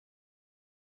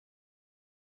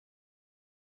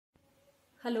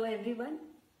Hello everyone,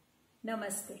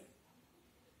 Namaste.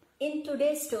 In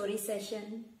today's story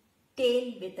session,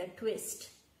 Tale with a Twist,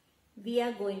 we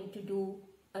are going to do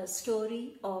a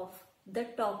story of the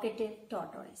Talkative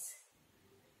Tortoise.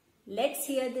 Let's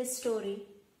hear this story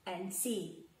and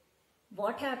see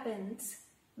what happens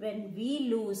when we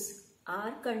lose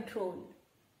our control,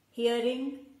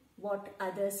 hearing what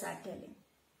others are telling.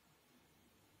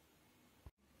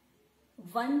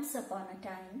 Once upon a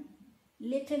time,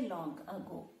 little long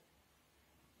ago,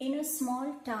 in a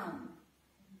small town,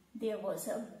 there was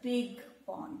a big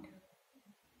pond.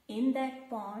 In that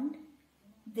pond,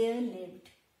 there lived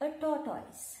a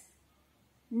tortoise.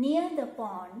 Near the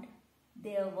pond,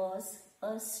 there was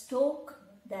a stork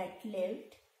that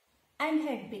lived and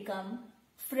had become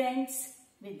friends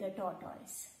with the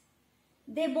tortoise.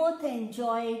 They both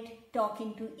enjoyed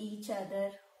talking to each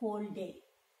other whole day.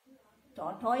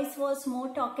 Tortoise was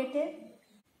more talkative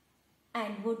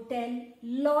and would tell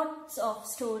lots of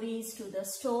stories to the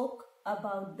stork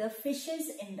about the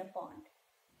fishes in the pond.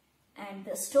 And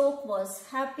the stork was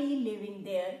happy living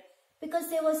there because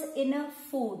there was enough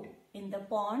food in the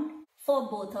pond for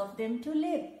both of them to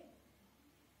live.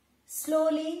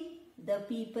 Slowly, the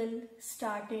people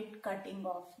started cutting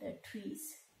off the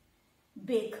trees.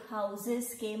 Big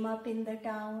houses came up in the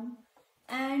town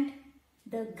and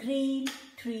the green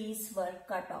trees were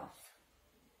cut off.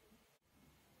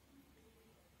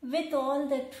 With all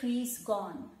the trees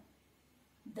gone,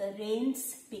 the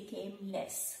rains became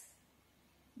less.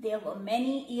 There were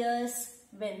many years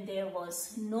when there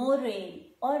was no rain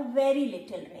or very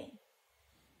little rain,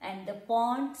 and the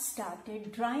pond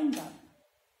started drying up.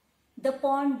 The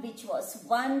pond, which was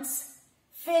once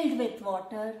filled with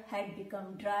water, had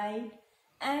become dried,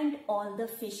 and all the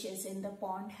fishes in the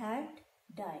pond had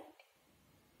died.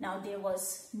 Now there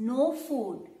was no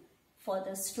food for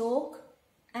the stork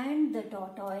and the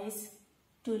tortoise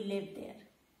to live there.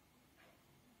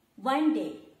 One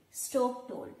day, stork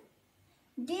told,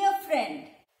 "Dear friend,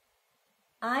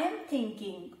 I am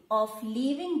thinking of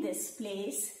leaving this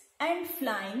place and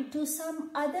flying to some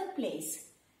other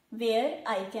place where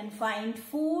I can find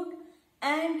food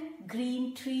and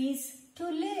green trees to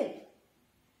live."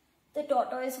 The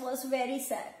tortoise was very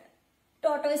sad.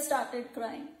 Tortoise started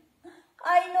crying.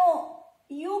 "I know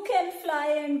you can fly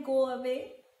and go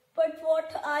away, but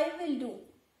what I will do?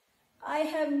 I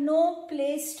have no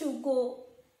place to go.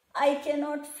 I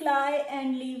cannot fly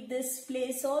and leave this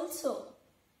place also."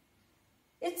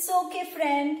 "It's okay,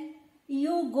 friend.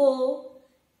 You go.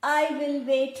 I will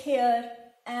wait here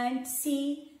and see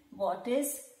what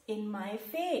is in my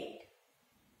fate."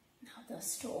 Now the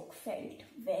stork felt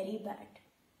very bad.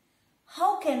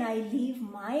 How can I leave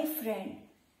my friend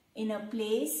in a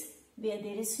place where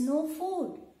there is no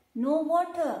food, no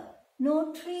water,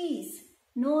 no trees,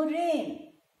 no rain?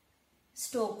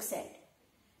 Stork said,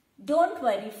 "Don't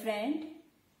worry, friend.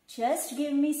 Just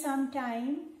give me some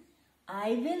time.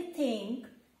 I will think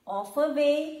of a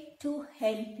way to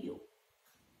help you."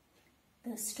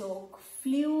 The stork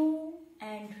flew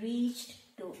and reached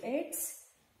to its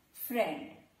friend,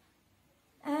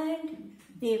 and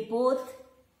they both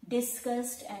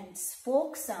discussed and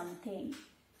spoke something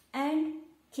and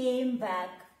came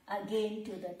back again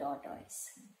to the tortoise.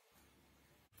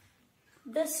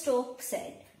 The stork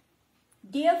said,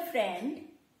 "Dear friend,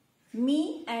 me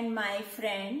and my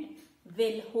friend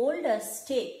will hold a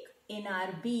stick in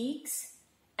our beaks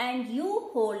and you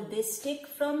hold this stick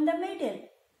from the middle.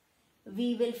 We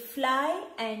will fly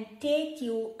and take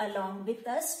you along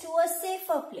with us to a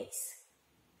safer place."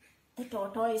 The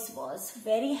tortoise was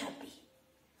very happy,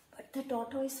 but the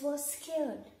tortoise was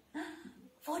scared.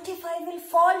 "What if I will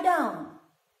fall down?"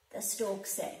 The stork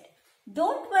said.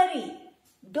 "Don't worry,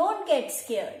 don't get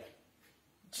scared.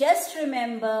 Just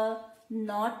remember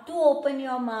not to open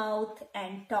your mouth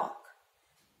and talk.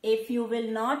 If you will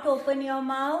not open your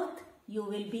mouth, you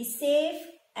will be safe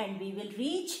and we will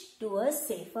reach to a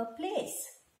safer place."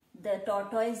 The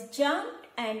tortoise jumped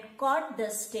and caught the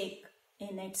stick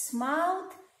in its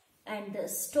mouth, and the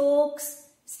storks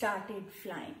started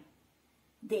flying.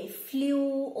 They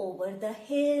flew over the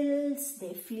hills,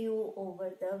 they flew over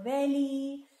the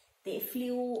valley, they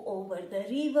flew over the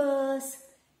rivers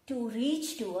to reach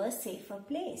to a safer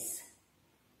place.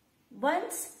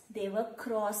 Once they were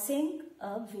crossing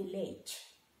a village.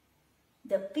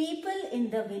 The people in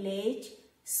the village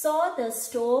saw the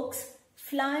storks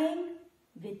flying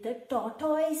with the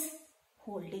tortoise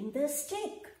holding the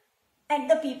stick. And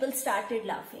the people started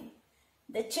laughing.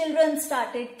 The children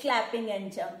started clapping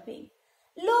and jumping.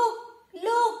 "Look,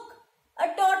 look, a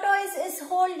tortoise is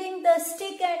holding the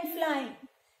stick and flying.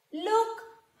 Look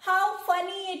how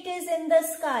funny it is in the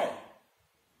sky."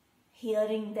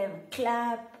 Hearing them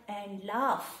clap and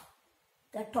laugh,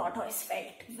 the tortoise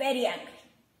felt very angry.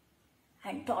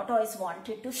 And tortoise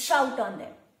wanted to shout on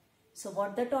them. So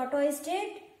what the tortoise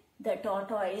did? The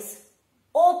tortoise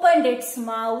opened its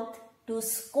mouth to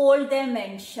scold them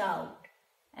and shout.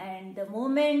 And the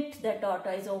moment the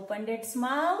tortoise opened its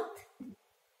mouth,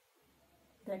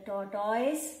 the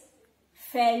tortoise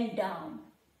fell down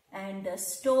and the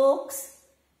storks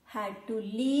had to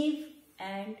leave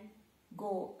and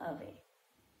go away.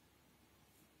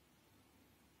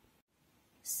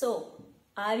 So,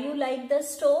 are you like the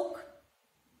stork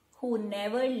who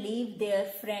never leave their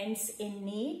friends in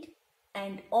need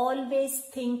and always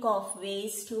think of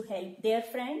ways to help their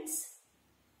friends?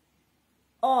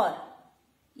 Or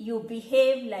you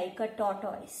behave like a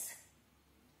tortoise?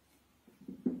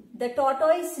 The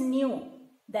tortoise knew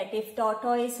that if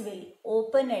tortoise will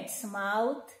open its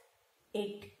mouth,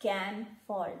 it can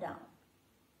fall down.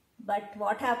 But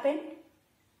what happened?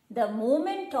 The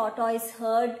moment tortoise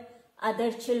heard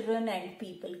other children and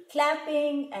people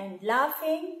clapping and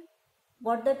laughing,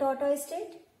 what the tortoise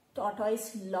did?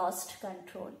 Tortoise lost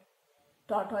control.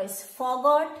 Tortoise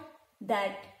forgot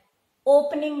that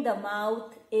opening the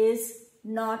mouth is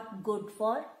not good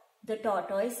for the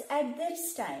tortoise at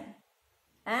this time.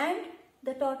 And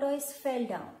the tortoise fell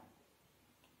down.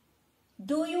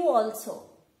 Do you also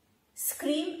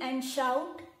scream and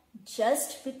shout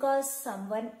just because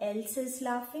someone else is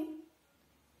laughing?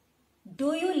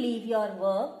 Do you leave your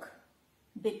work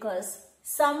because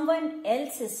someone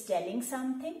else is telling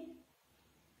something?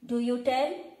 Do you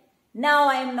tell, now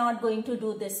I am not going to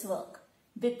do this work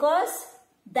because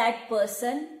that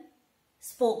person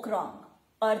spoke wrong,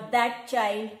 or that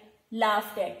child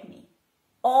laughed at me,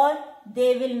 or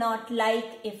they will not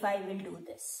like if I will do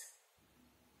this?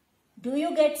 Do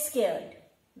you get scared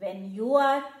when you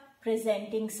are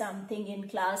presenting something in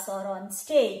class or on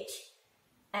stage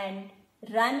and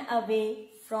run away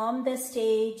from the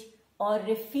stage or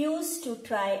refuse to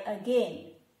try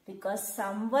again because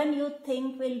someone you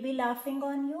think will be laughing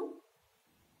on you?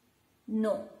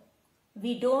 No,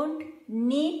 we don't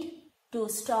need to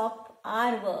stop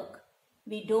our work.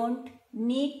 We don't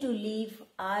need to leave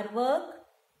our work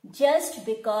just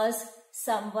because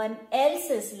someone else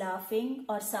is laughing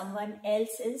or someone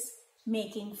else is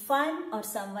making fun or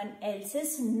someone else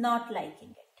is not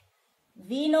liking it.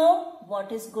 We know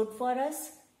what is good for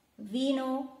us. We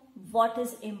know what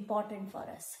is important for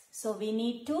us. So we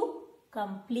need to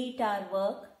complete our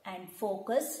work and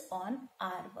focus on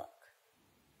our work.